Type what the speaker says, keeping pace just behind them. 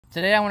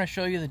Today I want to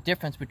show you the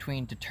difference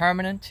between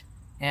determinate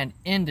and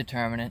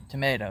indeterminate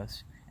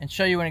tomatoes and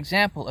show you an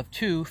example of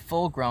two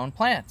full-grown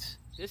plants.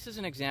 This is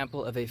an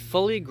example of a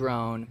fully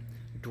grown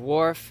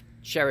dwarf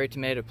cherry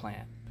tomato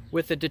plant.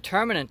 With the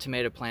determinate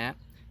tomato plant,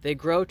 they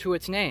grow to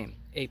its name,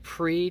 a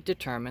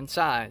predetermined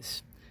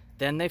size.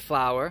 Then they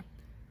flower,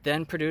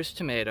 then produce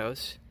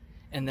tomatoes,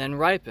 and then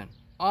ripen,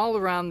 all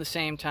around the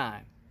same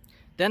time.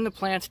 Then the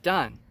plant's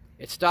done.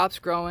 It stops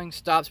growing,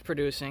 stops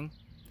producing,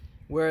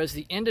 whereas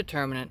the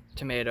indeterminate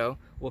tomato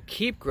will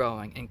keep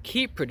growing and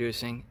keep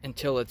producing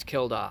until it's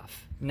killed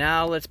off.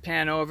 Now let's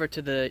pan over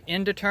to the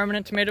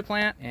indeterminate tomato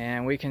plant,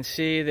 and we can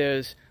see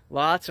there's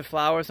lots of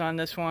flowers on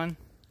this one,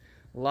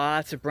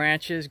 lots of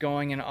branches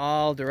going in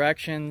all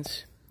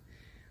directions,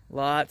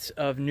 lots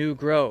of new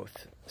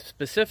growth.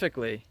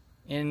 Specifically,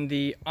 in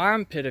the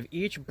armpit of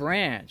each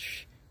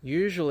branch,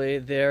 usually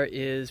there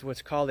is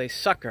what's called a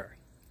sucker.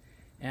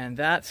 And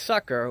that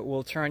sucker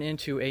will turn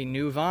into a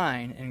new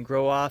vine and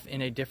grow off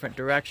in a different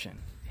direction.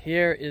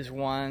 Here is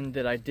one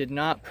that I did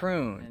not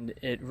prune. And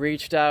it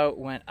reached out,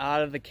 went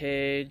out of the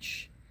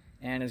cage,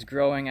 and is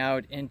growing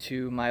out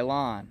into my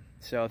lawn.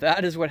 So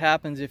that is what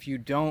happens if you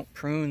don't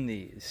prune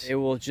these. It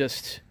will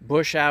just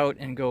bush out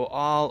and go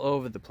all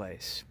over the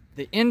place.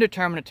 The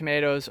indeterminate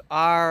tomatoes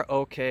are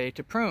okay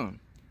to prune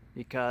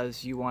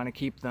because you want to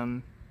keep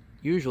them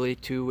usually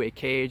to a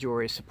cage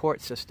or a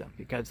support system,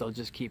 because they'll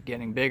just keep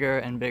getting bigger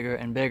and bigger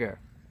and bigger.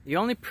 The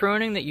only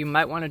pruning that you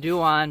might want to do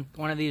on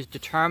one of these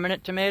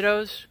determinate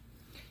tomatoes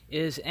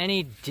is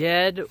any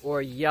dead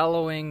or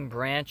yellowing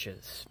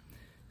branches.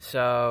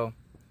 So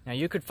now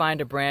you could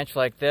find a branch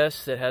like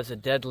this that has a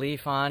dead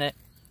leaf on it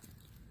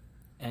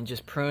and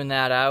just prune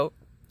that out.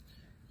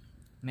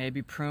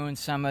 Maybe prune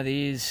some of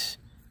these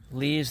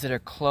leaves that are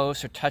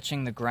close or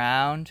touching the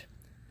ground.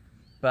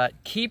 But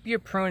keep your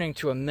pruning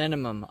to a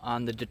minimum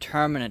on the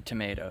determinate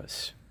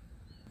tomatoes.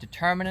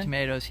 Determinate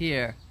tomatoes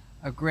here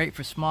are great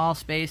for small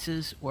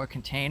spaces or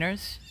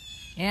containers,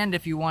 and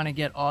if you want to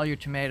get all your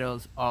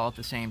tomatoes all at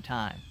the same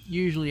time,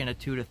 usually in a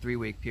 2 to 3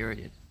 week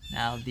period.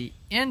 Now the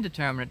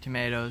indeterminate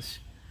tomatoes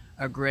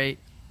are great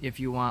if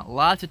you want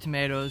lots of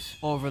tomatoes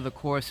over the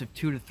course of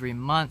 2 to 3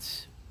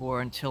 months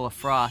or until a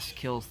frost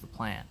kills the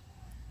plant.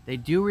 They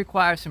do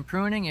require some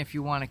pruning if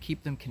you want to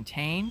keep them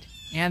contained,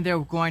 and they're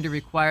going to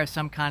require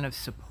some kind of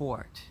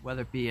support,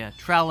 whether it be a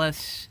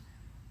trellis,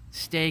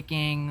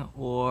 staking,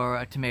 or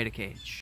a tomato cage.